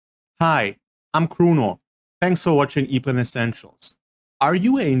Hi, I'm Kruno. Thanks for watching EPLAN Essentials. Are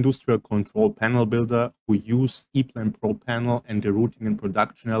you an industrial control panel builder who use EPLAN Pro Panel and the routing and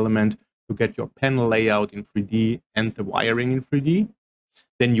production element to get your panel layout in 3D and the wiring in 3D?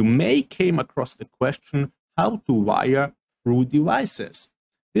 Then you may came across the question how to wire through devices.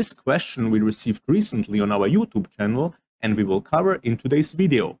 This question we received recently on our YouTube channel and we will cover in today's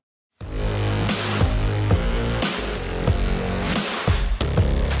video.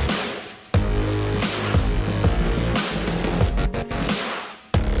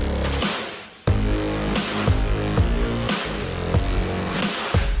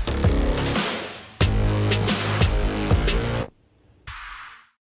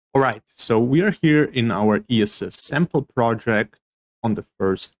 Alright, so we are here in our ESS sample project on the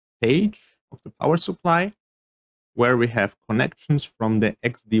first page of the power supply, where we have connections from the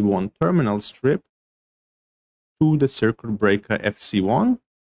XD1 terminal strip to the circuit breaker FC1.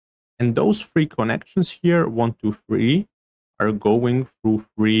 And those three connections here, 1, 2, 3, are going through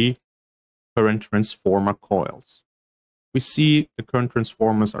 3 current transformer coils. We see the current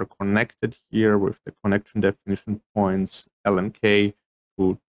transformers are connected here with the connection definition points L and K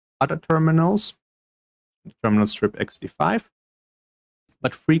to other terminals, the terminal strip XD5,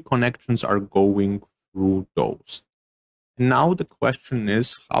 but 3 connections are going through those. And now the question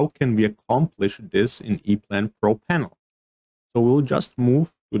is, how can we accomplish this in EPLAN Pro Panel? So we'll just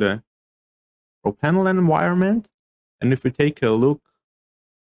move to the Pro Panel environment, and if we take a look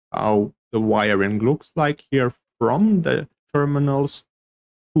how the wiring looks like here from the terminals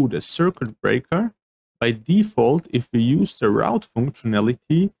to the circuit breaker, by default, if we use the route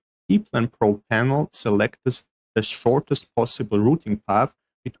functionality, EPLAN Pro Panel selects the shortest possible routing path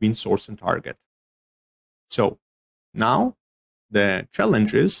between source and target. So now the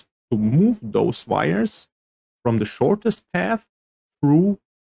challenge is to move those wires from the shortest path through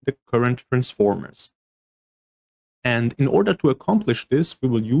the current transformers. And in order to accomplish this, we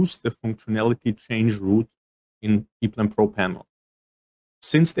will use the functionality change route in EPLAN Pro Panel.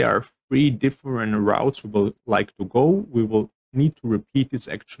 Since there are 3 different routes we will like to go, we will need to repeat this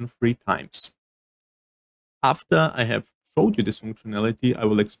action 3 times. After I have showed you this functionality, I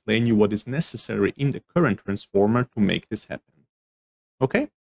will explain you what is necessary in the current transformer to make this happen. Okay?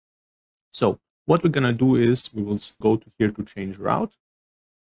 So what we're going to do is we will go to here to change route.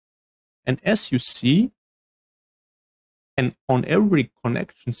 And as you see, and on every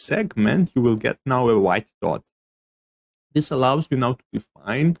connection segment, you will get now a white dot. This allows you now to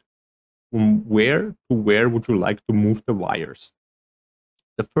define from where to where would you like to move the wires.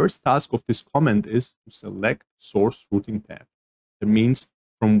 The first task of this comment is to select source routing path. That means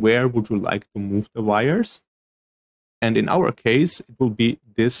from where would you like to move the wires. And in our case, it will be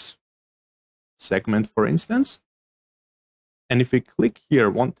this segment, for instance. And if we click here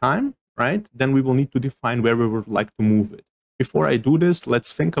one time, right, then we will need to define where we would like to move it. Before I do this,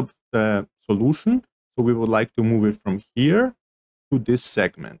 let's think of the solution. So we would like to move it from here to this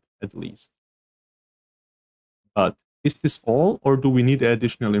segment, at least. But is this all, or do we need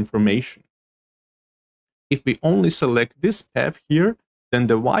additional information? If we only select this path here, then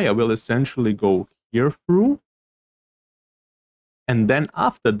the wire will essentially go here through, and then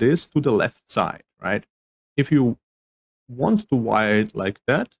after this to the left side, right? If you want to wire it like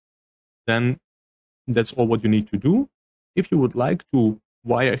that, then that's all what you need to do. If you would like to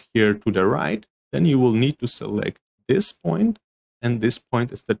wire here to the right, then you will need to select this point, and this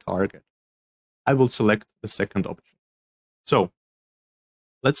point is the target. I will select the second option. So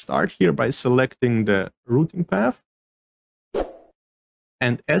let's start here by selecting the routing path.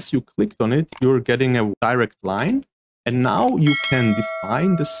 And as you clicked on it, you're getting a direct line. And now you can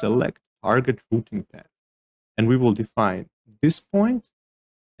define the select target routing path. And we will define this point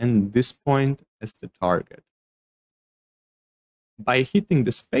and this point as the target. By hitting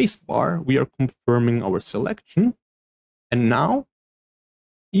the space bar, we are confirming our selection. And now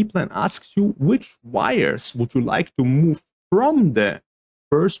EPLAN asks you which wires would you like to move from the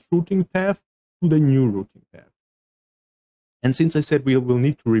first routing path to the new routing path. And since I said we will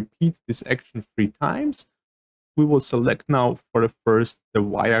need to repeat this action 3 times, we will select now for the first the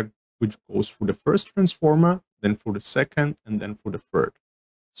wire which goes through the first transformer, then for the second, and then for the third.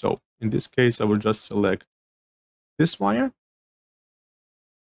 So in this case, I will just select this wire.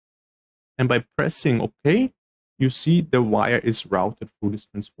 And by pressing OK, you see the wire is routed through this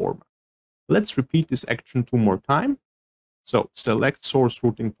transformer. Let's repeat this action 2 more times. So select source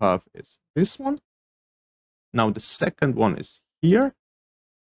routing path is this one. Now the second one is here,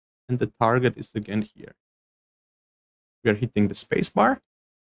 and the target is again here. We are hitting the space bar.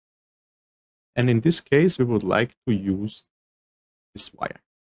 And in this case, we would like to use this wire.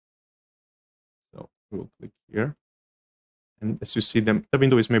 We will click here. And as you see, the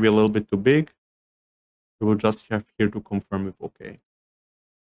window is maybe a little bit too big. We will just have here to confirm if OK.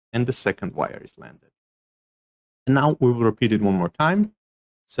 And the second wire is landed. And now we will repeat it one more time.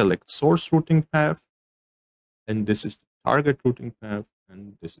 Select source routing path. And this is the target routing path.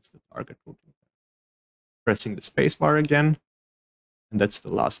 And this is the target routing path. Pressing the spacebar again. And that's the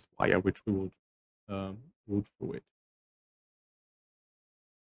last wire which we will route through it.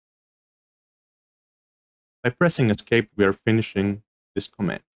 By pressing escape, we are finishing this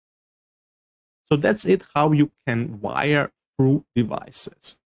command. So that's it, how you can wire through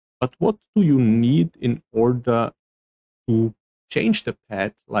devices. But what do you need in order to change the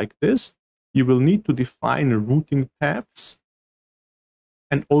path like this? You will need to define routing paths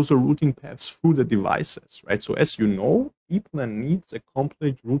and also routing paths through the devices, right? So as you know, EPLAN needs a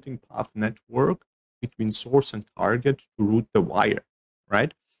complete routing path network between source and target to route the wire,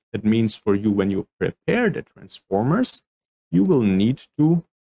 right? That means for you, when you prepare the transformers, you will need to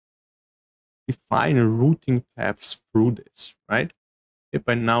define routing paths through this, right? If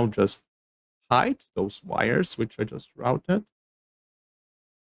I now just hide those wires, which I just routed,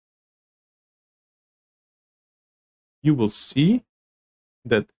 you will see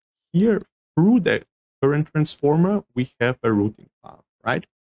that here through the current transformer, we have a routing path, right?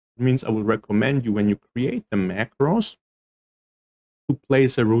 It means I will recommend you, when you create the macros, to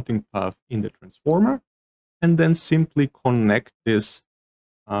place a routing path in the transformer and then simply connect this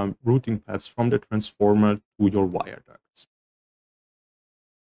routing paths from the transformer to your wire ducts.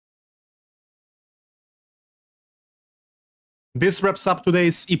 This wraps up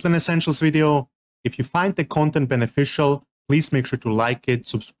today's EPLAN Essentials video. If you find the content beneficial, please make sure to like it,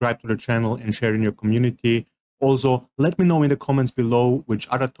 subscribe to the channel, and share in your community. Also, let me know in the comments below which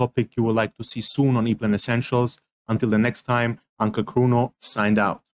other topic you would like to see soon on EPLAN Essentials. Until the next time, Uncle Kruno signed out.